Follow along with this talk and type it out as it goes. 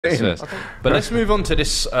But let's move on to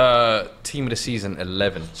this team of the season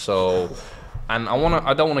 11. So, and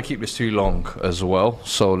I don't want to keep this too long as well.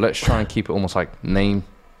 So let's try and keep it almost like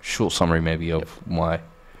short summary maybe of why.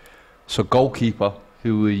 So goalkeeper,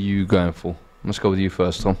 who are you going for? Let's go with you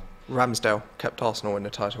first, Tom. Ramsdale kept Arsenal in the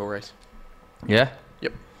title race. Yeah.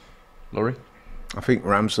 Yep. Laurie. I think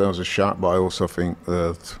Ramsdale's a shot, but I also think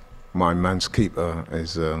that my man's keeper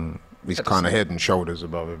is he's kind of head and shoulders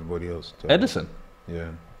above everybody else. Ederson. Yeah.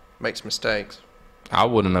 Makes mistakes. I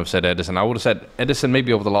wouldn't have said Ederson. I would have said Ederson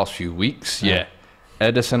maybe over the last few weeks. Yeah.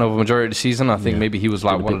 Ederson over the majority of the season. I think maybe he was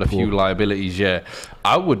like one of the few liabilities. Yeah.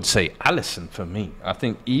 I would say Alisson for me. I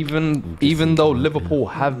think even though Liverpool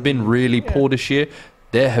have been really poor this year,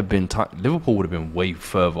 there have been Liverpool would have been way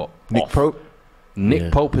further off.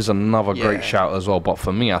 Nick Pope is another great shout as well. But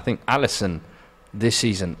for me, I think Alisson this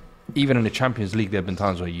season, even in the Champions League, there have been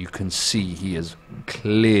times where you can see he is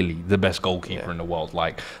clearly the best goalkeeper in the world.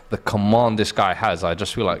 Like, the command this guy has, I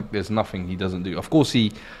just feel like there's nothing he doesn't do. Of course,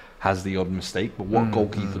 he has the odd mistake, but what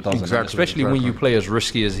goalkeeper doesn't? Exactly, especially when you play as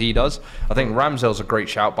risky as he does. I think Ramsdale's a great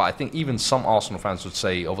shout, but I think even some Arsenal fans would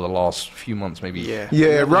say over the last few months, maybe. Yeah,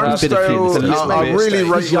 Ramsdale, I really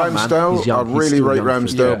rate Ramsdale. I really rate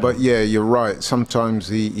Ramsdale, but yeah, you're right. Sometimes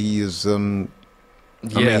he is... I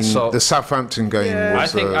mean, the Southampton game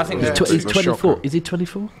was... I think he's 24. Is he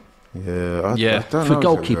 24? Yeah, I don't know. For a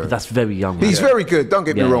goalkeeper, that's very young. He's very good. Don't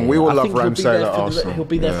get me wrong. We all love Ramsdale at Arsenal. He'll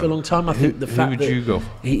be there for a long time. I think the fact that you go?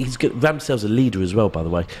 He's good. Ramsdale's a leader as well, by the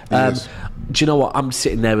way. Do you know what? I'm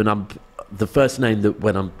sitting there and the first name that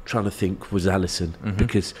when I'm trying to think was Alisson,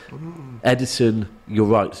 because Ederson, you're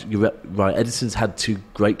right. Ederson's had 2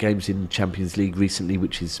 great games in Champions League recently,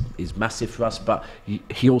 which is massive for us. But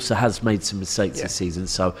he also has made some mistakes this season.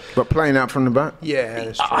 So, but playing out from the back,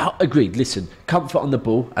 I agreed. Listen, comfort on the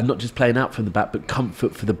ball, and not just playing out from the back, but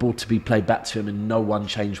comfort for the ball to be played back to him, and no one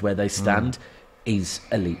change where they stand. He's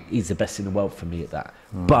elite. He's the best in the world for me at that.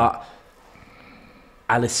 But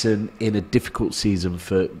Alisson in a difficult season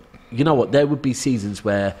for. You know what? There would be seasons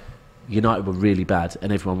where United were really bad, and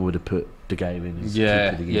everyone would have put De Gea in as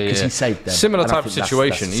keeper of the year because he saved them. Similar type of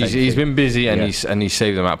situation. He's been busy and he's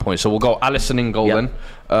saved them at points. So we'll go Alisson in goal then.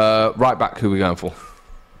 Right back, who are we going for?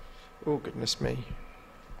 Oh goodness me!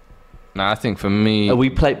 Nah, I think for me, we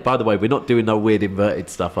play. By the way, we're not doing no weird inverted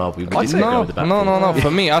stuff, are we? No.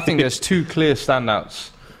 For me, I think there's 2 clear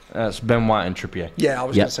standouts. That's Ben White and Trippier. Yeah, I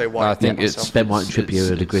was going to say White. I think it's Ben White and Trippier.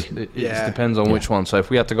 Would agree. It depends on which one. So if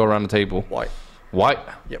we had to go around the table, White.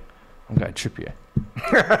 Yep. I'm going Trippier.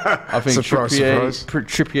 I think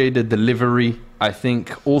Trippier, the delivery. I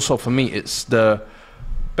think also for me, it's the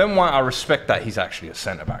Ben White. I respect that he's actually a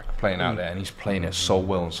centre back playing out there, and he's playing it so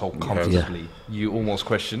well and so comfortably. You almost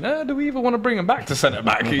question, do we even want to bring him back to centre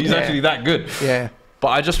back? He's actually that good. Yeah. But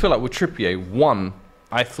I just feel like with Trippier,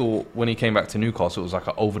 I thought when he came back to Newcastle, it was like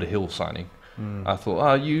an over-the-hill signing. I thought,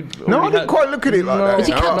 I didn't quite look at it like that. Is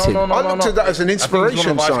he captain? I looked at that as an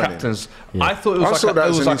inspiration signing. Captains. I thought it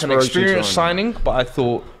was like an experience signing, but I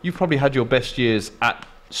thought you've probably had your best years at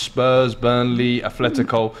Spurs, Burnley,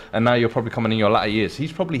 Atletico, and now you're probably coming in your latter years.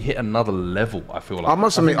 He's probably hit another level, I feel like. I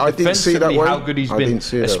must admit, I didn't see that way. How good he's been,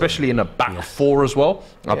 especially in a back 4 as well.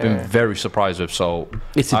 I've been very surprised with. So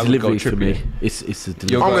it's a delivery for me. It's a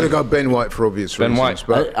delivery. I'm going to go Ben White for obvious reasons. Ben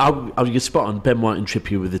White. You're spot on. Ben White and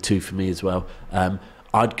Trippier were the 2 for me as well.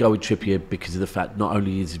 I'd go with Trippier because of the fact not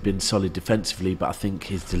only has he been solid defensively, but I think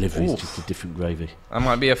his delivery is just a different gravy. That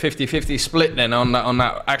might be a 50-50 split then on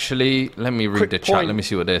that. Actually, let me read the chat. Let me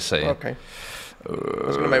see what they're saying. Okay. I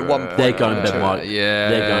was going to make 1 point. They're going Ben White. Yeah.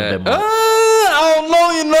 They're going Ben White.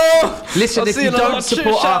 Oh, no. Listen, if you don't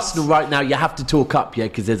support Arsenal right now, you have to talk up,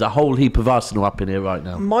 because there's a whole heap of Arsenal up in here right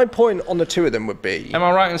now. My point on the 2 of them would be... Am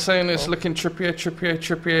I right in saying it's looking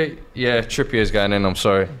Trippier? Yeah, Trippier's going in, I'm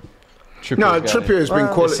sorry. Trippier has been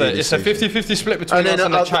quality. It's a 50-50 split between us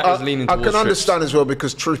and the chat is leaning towards I can understand as well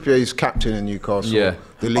because Trippier is captain in Newcastle. Yeah.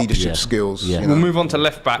 The leadership skills. Yeah. We'll move on to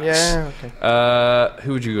left backs. Yeah, okay.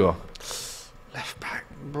 Who would you go? Left back.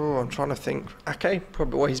 I'm trying to think. Ake,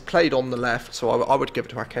 probably. Well, he's played on the left, so I would give it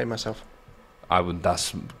to Ake myself.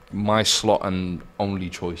 That's my slot and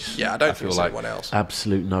only choice. Yeah, I don't think there's anyone else.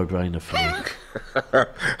 Absolute no-brainer for me.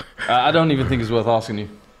 I don't even think it's worth asking you.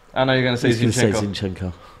 I know you're going to say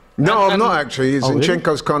Zinchenko. No, I'm not actually.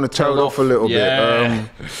 Zinchenko's kind of tailed off a little bit.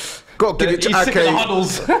 Got to give it to Ake.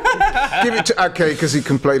 Give it to Ake because he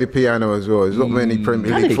can play the piano as well. There's not many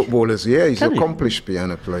Premier League footballers. Yeah, he's an accomplished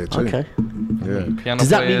piano player too. Okay. Yeah. Does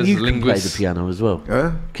that mean you can play the piano as well?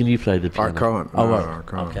 Yeah? Can you play the piano? I can't. No, I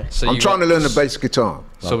can't. Okay. So I'm trying to learn the bass guitar.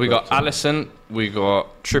 So we got Alisson, we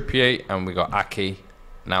got Trippier, and we got Ake.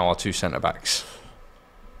 Now our 2 centre backs.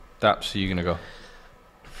 Daps, who are you going to go?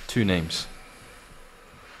 2 names.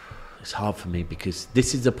 It's hard for me because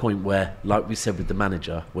this is the point where, like we said with the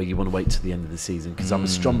manager, where you want to wait till the end of the season. Because I'm a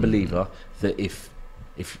strong believer that if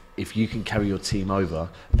you can carry your team over,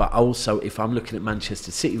 but also if I'm looking at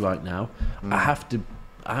Manchester City right now, I have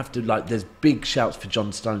to like. There's big shouts for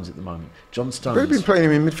John Stones at the moment. John Stones. They've been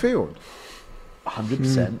playing him in midfield.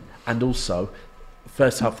 100%, and also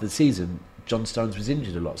first half of the season, John Stones was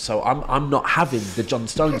injured a lot, so I'm not having the John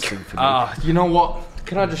Stones thing for me. You know what?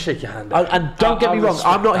 Can I just shake your hand? And don't get me wrong,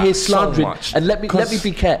 I'm not here slandering. And let me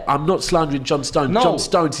be clear, I'm not slandering John Stones. No, John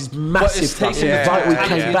Stones is massive. But He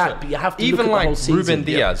came back, but you have to even look at like the whole season. Ruben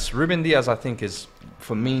Diaz. Ruben Diaz, I think, is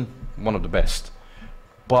for me one of the best.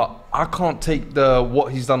 But I can't take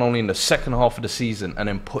what he's done only in the second half of the season and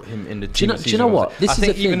then put him in the team. Do you know what? I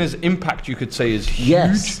think even his impact, you could say, is huge.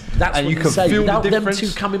 Yes, that's and what you can feel without the them difference.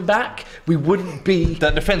 two coming back, we wouldn't be.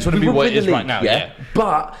 That defense wouldn't be what it is right now. Yeah,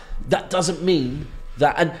 but that doesn't mean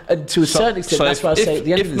that. And to a certain extent, that's why I say at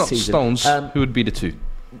the end of the season. If not Stones, who would be the 2?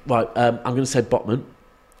 Right, I'm going to say Botman.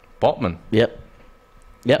 Botman. Yep.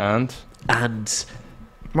 And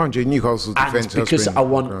mind you, Newcastle's defence has because been, I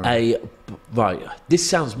want right. This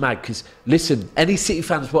sounds mad because listen, any City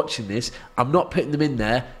fans watching this, I'm not putting them in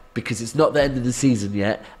there because it's not the end of the season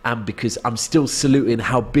yet, and because I'm still saluting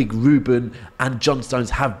how big Ruben and John Stones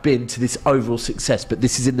have been to this overall success. But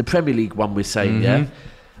this is in the Premier League one we're saying, yeah.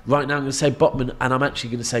 Right now I'm going to say Botman, and I'm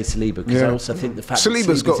actually going to say Saliba because I also think the fact that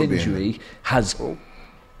Saliba's injury has.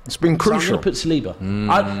 It's been crucial. So I'm going to put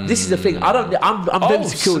Saliba. This is the thing. I'm very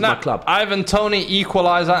secure with my club. Ivan Toney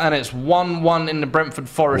equaliser, and it's 1-1 in the Brentford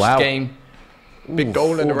Forest game. Big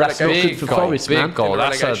goal in the relegation. Big for goal, Forest, big man. goal.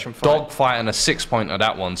 That's a dog fight and a 6-pointer,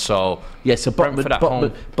 that one. So yeah, so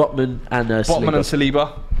Botman and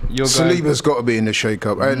Saliba. Saliba's got to be in the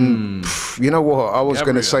shake-up. And you know what? I was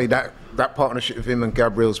going to say that partnership with him and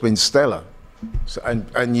Gabriel's been stellar. So,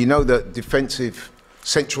 and you know that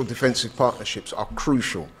central defensive partnerships are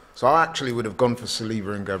crucial. So I actually would have gone for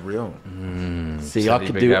Saliba and Gabriel. See, I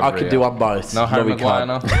could do unbiased. No Harry Maguire,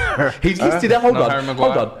 no. He's listed it. Hold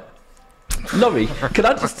on. Laurie, can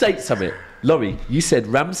I just say something? Laurie, you said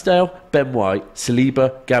Ramsdale, Ben White,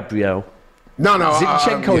 Saliba, Gabriel. No.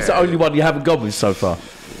 Zinchenko is the only one you haven't gone with so far.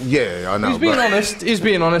 Yeah, I know. He's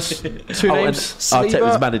being honest. 2 names. I'll take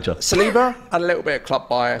his manager. Saliba and a little bit of club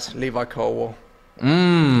bias. Levi Colwill.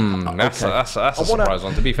 That's a surprise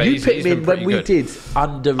one. To be fair, you put him in when we did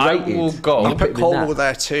underrated. I will go. You put Colwill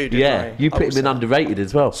there too, didn't I? You put him in underrated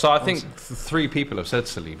as well. So I think 3 people have said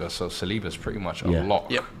Saliba, so Saliba's pretty much a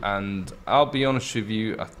lock. Yep. And I'll be honest with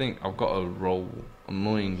you, I think I've got to roll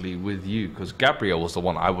annoyingly with you because Gabriel was the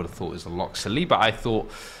one I would have thought is a lock. Saliba, I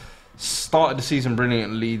thought, started the season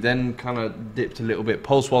brilliantly, then kind of dipped a little bit.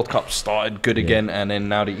 Post World Cup started good again, and then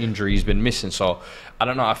now the injury he's been missing. So I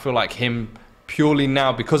don't know. I feel like him purely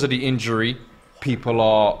now because of the injury,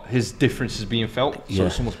 his difference is being felt. So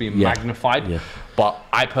it's almost being magnified. Yeah. But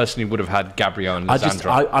I personally would have had Gabriel and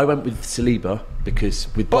Lisandro. I went with Saliba because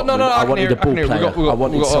with Botman, I wanted a ball player. I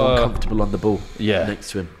wanted someone comfortable on the ball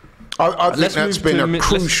next to him. I think that's been a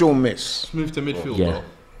crucial miss. Let's move to midfield, though.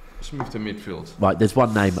 Let's move to midfield. Right, there's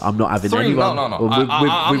one name. I'm not having 3, anyone. No.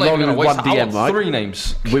 We're rolling with one DM, right? 3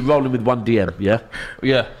 names. We're rolling with one DM, yeah?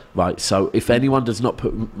 Yeah. Right, so if anyone does not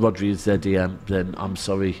put Rodri as their DM, then I'm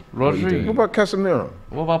sorry. Rodri. What about Casemiro?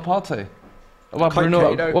 What about Partey? What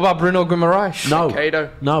about Bruno Guimaraes?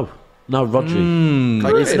 No,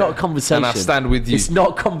 Rodri. It's not a conversation. And I stand with you. It's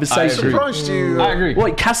not a conversation. I agree.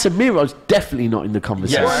 Wait, Casemiro's definitely not in the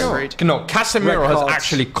conversation. Yes. I agreed. No, Casemiro has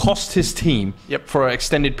actually cost his team for an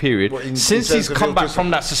extended period. Since he's come back from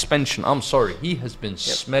that suspension, I'm sorry, he has been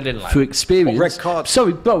smelling like... Through experience. Red card.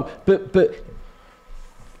 Sorry, bro, but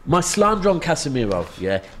my slander on Casemiro,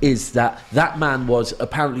 is that man was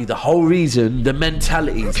apparently the whole reason the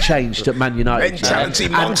mentality's changed at Man United. Mentality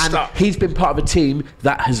monster. And he's been part of a team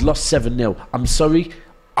that has lost 7-0. I'm sorry,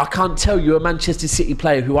 I can't tell you a Manchester City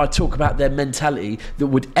player who I talk about their mentality that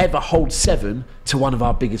would ever hold 7 to one of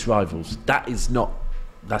our biggest rivals. That's not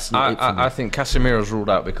it for me. I think Casemiro's ruled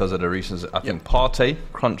out because of the reasons. I think Partey,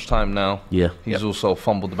 crunch time now. Yeah. He's also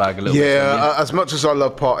fumbled the bag a little bit. Yeah, as much as I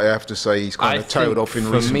love Partey, I have to say he's kind of tailed off in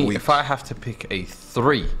recent weeks. If I have to pick a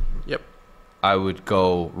 3, I would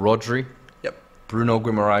go Rodri, Bruno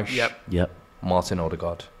Guimaraes, Martin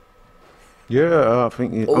Odegaard. Yeah, I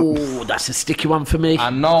think... Oh, that's a sticky one for me.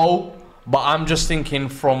 I know, but I'm just thinking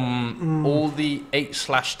from all the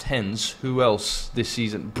 8/10s, who else this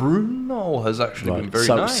season? Bruno has actually been very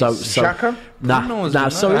nice. Xhaka?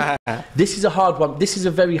 Sorry. This is a hard one. This is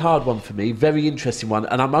a very hard one for me. Very interesting one.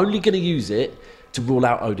 And I'm only going to use it to rule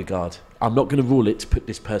out Odegaard. I'm not going to rule it to put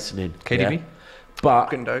this person in. KDB?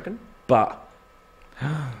 But... Gundogan? But...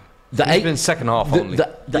 It's been second half only.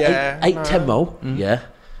 The 8-10 mole, yeah.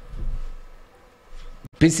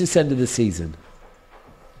 Business end of the season.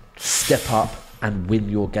 Step up and win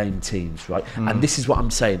your game teams, right? And this is what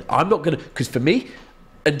I'm saying. I'm not going to... Because for me,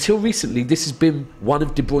 until recently, this has been one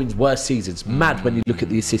of De Bruyne's worst seasons. Mad when you look at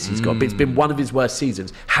the assists he's got, but it's been one of his worst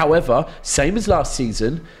seasons. However, same as last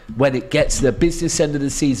season, when it gets to the business end of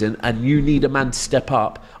the season and you need a man to step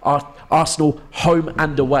up, Arsenal, home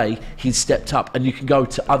and away, he's stepped up, and you can go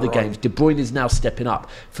to other games. De Bruyne is now stepping up.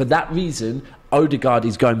 For that reason, Odegaard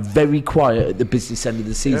is going very quiet at the business end of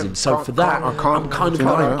the season. Yeah, so for that, I'm kind of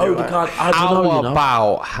going, Odegaard,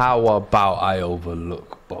 How about I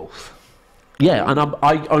overlook both? Yeah, and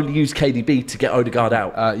I only use KDB to get Odegaard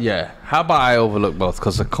out. Yeah. How about I overlook both?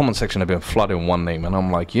 Because the comment section have been flooding one name, and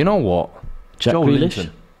I'm like, you know what? Jack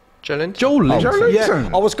Grealish? Joe Linton. Joe Linton.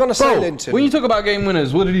 Yeah, I was going to say Linton. When you talk about game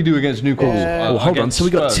winners, what did he do against Newcastle? Well, hold on. So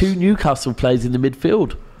we got 2 Newcastle players in the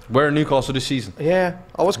midfield. Where are Newcastle this season? Yeah,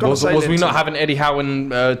 I was going to say Was Linton. we not having Eddie Howe in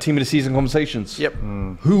team of the season conversations? Yep.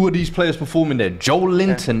 Who were these players performing there? Joe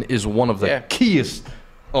Linton is one of the keyest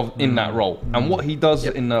in that role. And what he does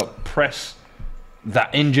in the press...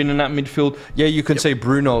 That engine in that midfield, you can say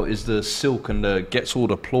Bruno is the silk and gets all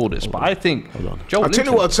the plaudits, but I think Joe Linton... I'll tell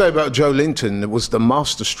you what I'd say about Joe Linton. It was the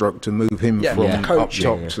masterstroke to move him from up top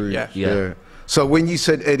to... So when you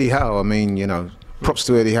said Eddie Howe, I mean, you know, props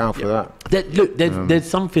to Eddie Howe for that. There's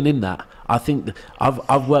something in that. I think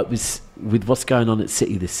I've worked with what's going on at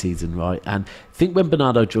City this season, right? And I think when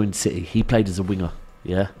Bernardo joined City, he played as a winger,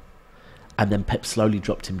 and then Pep slowly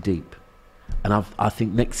dropped him deep. And I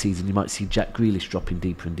think next season you might see Jack Grealish dropping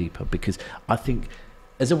deeper and deeper, because I think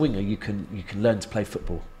as a winger you can learn to play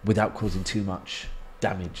football without causing too much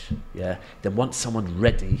damage. Yeah. Then once someone's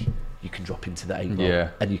ready, you can drop into the 8 role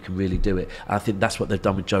and you can really do it. And I think that's what they've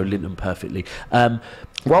done with Joe Linton perfectly.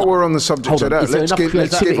 While we're on the subject of that, let's give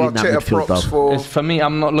Arteta props for me,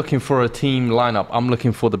 I'm not looking for a team lineup. I'm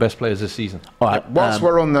looking for the best players this season. All right. Whilst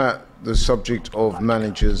we're on that, the subject of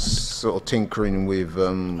managers sort of tinkering with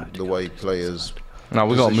the way players... No,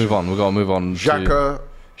 we've got to move on. We've got to move on. Xhaka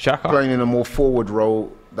playing in a more forward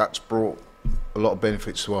role, that's brought a lot of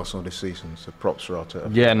benefits to Arsenal this season. So props for Arteta.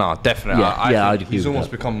 Yeah, no, definitely. I think he's almost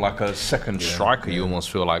that. Become like a second striker, you almost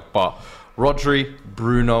feel like. But Rodri,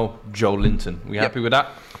 Bruno, Joe Linton. We happy with that?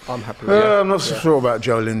 I'm happy with that. I'm not so sure about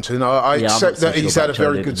Joe Linton. I accept that he's had a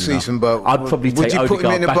very good season, but I'd probably would you put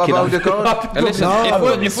him in above Odegaard? Listen,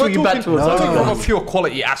 if we're talking from a pure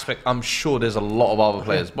quality aspect, I'm sure there's a lot of other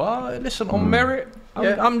players. But listen, on merit,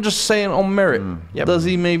 I'm just saying on merit. Does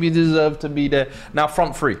he maybe deserve to be there? Now,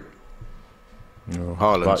 front three. No,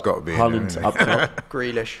 Haaland's got to be Haaland's in up top.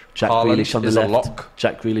 Grealish. Jack Grealish on the left. Lock.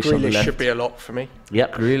 Jack Grealish on the left. Should be a lock for me.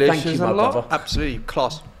 Yep. Grealish Thank is you, a lock. Absolutely.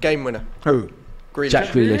 Class. Game winner. Who? Grealish. Jack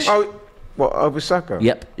Grealish. Oh, what, over Saka?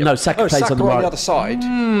 Yep. No, Saka plays Saka on the right. on the other side.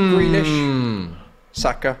 Grealish,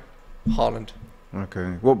 Saka, Haaland.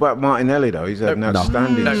 Okay. What about Martinelli, though? He's had an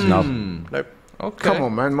outstanding season. Nope. Okay. Come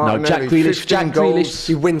on, man. Martinelli, Jack Grealish. Jack Grealish.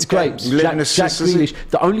 He wins games. Jack Grealish.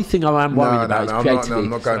 The only thing I am worried about is creativity. I'm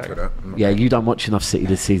not going for that. Yeah, you don't watch enough City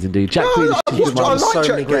this season, do you? Jack Grealish. I like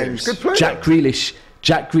Jack Grealish. Good player.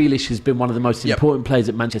 Jack Grealish has been one of the most important players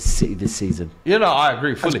at Manchester City this season. You know, I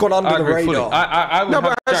agree fully. Has gone under the radar. I would No,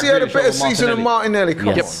 but has he had a better season than Martinelli?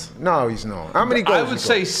 Come Yes. on. No, he's not. How many goals? I would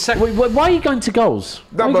say second. Why are you going to goals?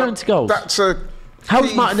 Why are you going to goals? That's a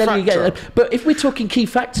How's Martinelli getting? But if we're talking key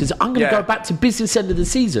factors, I'm going to go back to business end of the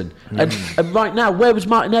season. And right now, where was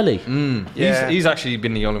Martinelli? He's actually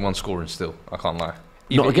been the only one scoring still. I can't lie.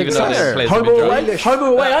 Not against us. Home or away? Home or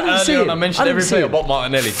away? I didn't see it. I mentioned every player but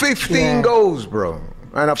Martinelli. 15 goals, bro.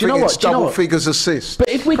 And I think it's double figures assists. But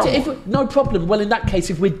if no problem. Well, in that case,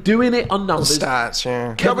 if we're doing it on numbers, stats,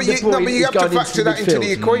 but you have to factor that into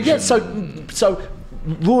the equation. Yeah, so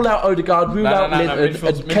rule out Odegaard, rule out Linton,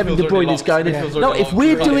 and Kevin De Bruyne is going in. No, if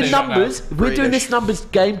we're doing numbers, if we're doing this numbers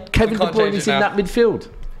game, Kevin De Bruyne is in that midfield.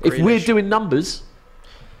 If we're doing numbers,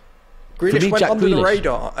 Grealish went under the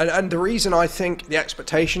radar, and the reason I think the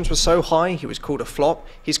expectations were so high, he was called a flop.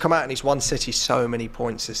 He's come out and he's won City so many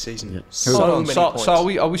points this season. Yeah. So many points.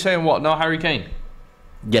 So are we saying what? No Harry Kane?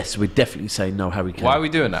 Yes, we're definitely saying no Harry Kane. Why are we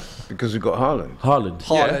doing that? Because we've got Haaland.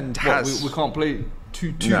 Haaland has. We can't play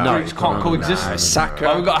two groups can't coexist. Saka.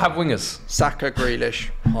 Why we got to have wingers? Saka,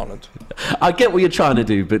 Grealish, Haaland. I get what you're trying to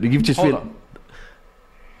do, but you've just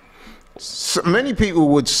So many people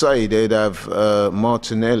would say they'd have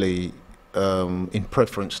Martinelli in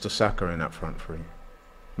preference to Saka in that front three.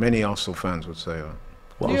 Many Arsenal fans would say that.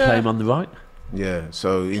 What, play him on the right? Yeah,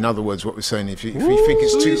 so in other words, what we're saying, if you think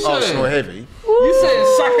it's too Arsenal heavy... You saying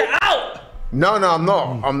Saka out? No, I'm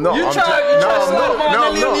not. You trying to slide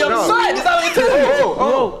Martinelli on the other side? Is that what you're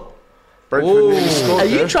doing? Are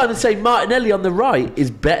you trying to say Martinelli on the right is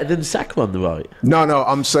better than Saka on the right? No,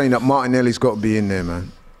 I'm saying that Martinelli's got to be in there,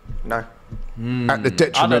 man. No. At the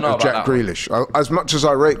detriment of Jack Grealish. As much as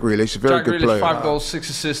I rate Grealish, a very good player. 5 goals, 6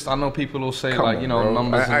 assists. I know people will say,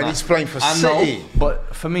 numbers. And he's playing for City.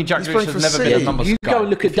 But for me, Jack Grealish has never been a numbers guy. Go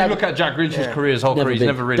look at look at Jack Grealish's career, his whole career, he's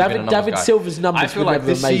never really been a numbers guy. David Silva's numbers I feel like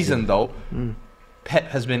this amazing. season, though, Pep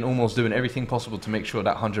has been almost doing everything possible to make sure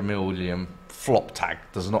that 100 million flop tag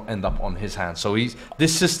does not end up on his hands. So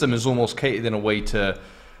this system is almost catered in a way to...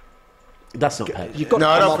 That's not Pep.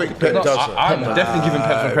 I don't think Pep does it. I'm definitely giving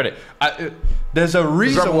Pep some credit. There's a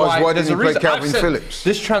reason why didn't he play Calvin Phillips?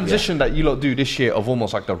 This transition that you lot do this year of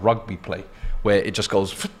almost like the rugby play, where it just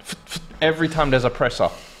goes every time there's a presser.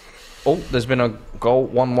 Oh, there's been a goal,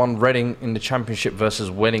 1-1 Reading in the Championship versus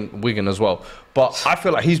Wigan as well. But I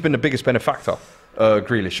feel like he's been the biggest benefactor,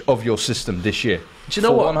 Grealish, of your system this year. Do you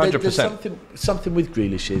know what? 100%. There's something with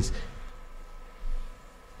Grealish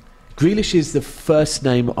is the first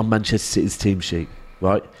name on Manchester City's team sheet,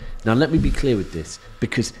 right? Now, let me be clear with this,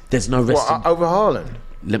 because there's no rest. Over Haaland?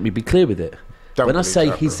 Let me be clear with it. When I say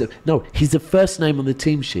he's the first name on the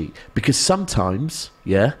team sheet, because sometimes,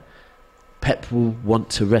 Pep will want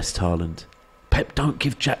to rest Haaland. Pep don't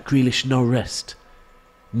give Jack Grealish no rest.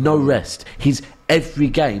 No rest. He's every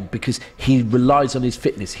game because he relies on his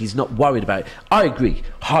fitness. He's not worried about it. I agree.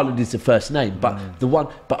 Haaland is the first name, but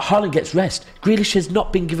Haaland gets rest. Grealish has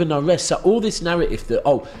not been given no rest. So all this narrative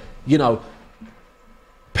that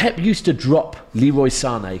Pep used to drop Leroy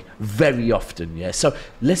Sané very often. So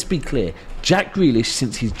let's be clear. Jack Grealish,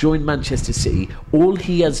 since he's joined Manchester City, all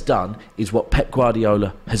he has done is what Pep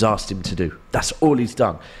Guardiola has asked him to do. That's all he's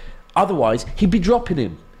done. Otherwise, he'd be dropping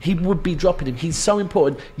him. He would be dropping him. He's so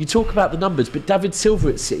important. You talk about the numbers, but David Silva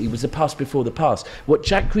at City was the pass before the pass. What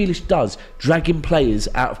Jack Grealish does, dragging players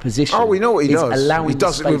out of position. Oh, we know what he does. He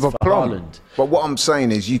does it with aplomb. But what I'm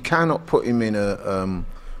saying is, you cannot put him in a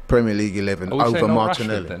Premier League 11 over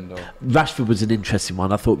Martinelli. Rashford was an interesting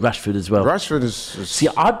one. I thought Rashford as well. Rashford is... See,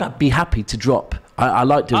 I'd be happy to drop. I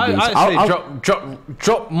like doing these. I'd say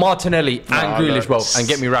drop Martinelli and Grealish both and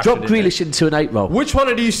get me Rashford. Drop Grealish into an 8 role. Which one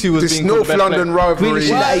of these two was being North London rivalry?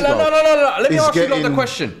 No. Let me ask you another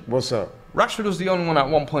question. What's up? Rashford was the only one at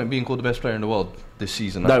one point being called the best player in the world this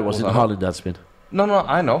season. No, it wasn't. Haaland has been. No,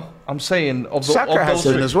 I know. I'm saying Saka has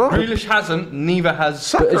been as well. Grealish hasn't. Neither has.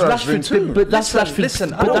 Saka has been too. But that's Rashford.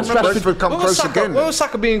 Listen, I don't remember Rashford come close again. Where was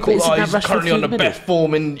Saka being called? He's currently on the best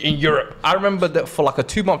form in Europe. I remember that for like a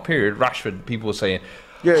 2-month period, Rashford, people were saying,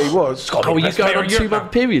 yeah, he was. Oh, you're going on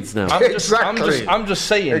 2-month periods now. I'm just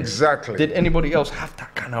saying. Exactly. Did anybody else have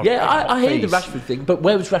that kind of? Yeah, I hear the Rashford thing, but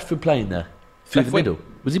where was Rashford playing there? Through the middle.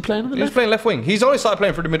 Was he playing on the left? He was playing left wing. He's only started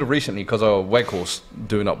playing through the middle recently because of Weghorst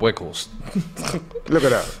doing up Weghorst. Look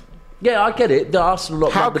at that. Yeah, I get it. The Arsenal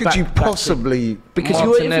lot. How could you possibly? Because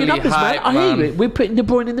you're numbers, man. I hear you. We're putting De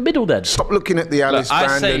Bruyne in the middle then. Stop looking at the Alice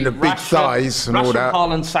band and the big thighs and all that.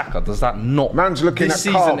 Haaland, Saka. Does that not? Man's looking this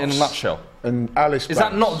at season in a nutshell. And Alice. Is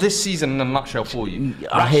that not this season in a nutshell for you?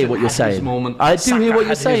 I hear what you're saying. I do hear what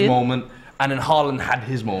you're saying. Moment, and then Haaland had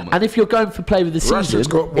his moment. And if you're going for play with the season,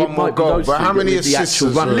 got one more goal. But how many assists?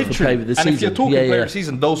 Literally. And if you're talking player of the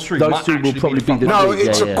season, those three will probably be the. No,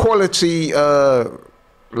 it's a quality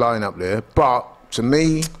lineup there, but. To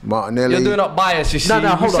me, Martinelli. You're doing up bias, you see. No,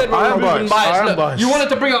 hold on. I am biased. You wanted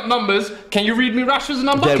to bring up numbers. Can you read me Rashford's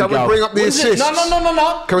number? Can we bring up the assists?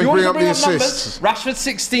 No. Can we bring up the assists? Rashford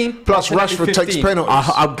 16. Plus Rashford takes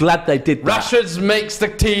penalties. I'm glad they did that. Rashford makes the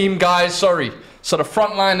team, guys. Sorry. So the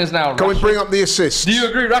front line is now. Can we bring up the assists? Do you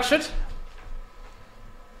agree, Rashford?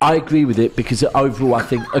 I agree with it because overall, I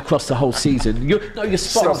think across the whole season, you're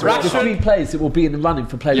spot on. The 3 players that will be in the running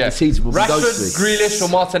for player of the season will be those 3. Rashford, Grealish, or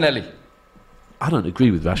Martinelli? I don't agree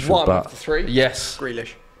with Rashford. One but of the 3? Yes.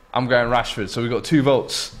 Grealish. I'm going Rashford. So we got 2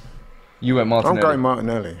 votes. You went Martinelli. I'm going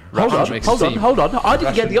Martinelli. Hold on. I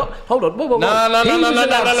didn't get the... Hold on. Whoa. No.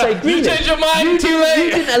 You changed your mind too late.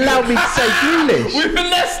 You didn't allow me to say Grealish. We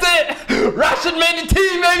finessed it. Rashford made the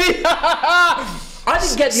team, baby. I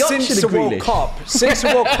didn't get the option Since of the World Cup. Since the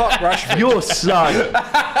World Cup, Rashford. You're slow.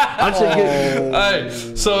 I'm saying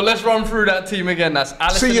Hey, so let's run through that team again. That's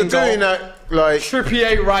Alisson. See, you're doing that like...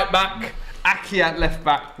 Trippier right back. Aki at left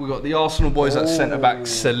back. We've got the Arsenal boys at centre back,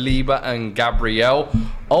 Saliba and Gabriel.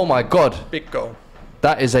 Oh my God. Big goal.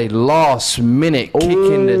 That is a last minute kick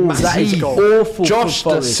in the that teeth. is awful. Josh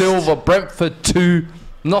Da Silva, Brentford 2,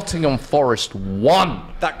 Nottingham Forest 1.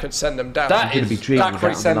 That could send them down. That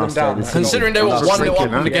could send them down. Considering they were 1-0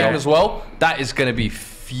 up in the game as well, that is going to be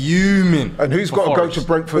fuming. And who's got to go to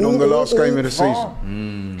Brentford on the last game of the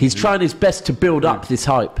season? He's trying his best to build up this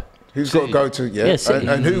hype. Who's got to go to City.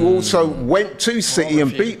 And who also went to City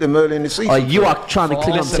and beat them early in the season. Oh, you are trying to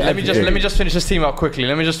cling on to let me just finish this team out quickly.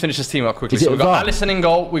 So we got Alisson in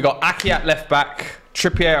goal. We got Ake at left back.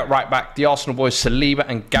 Trippier at right back. The Arsenal boys Saliba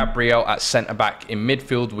and Gabriel at centre back. In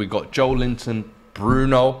midfield, we got Joe Linton,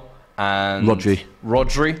 Bruno, and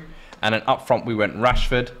Rodri. And then up front, we went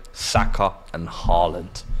Rashford, Saka, and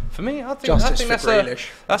Haaland. For me, I think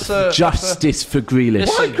that's a justice for Grealish.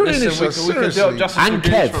 Why Grealish?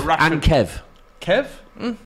 And Kev. Kev?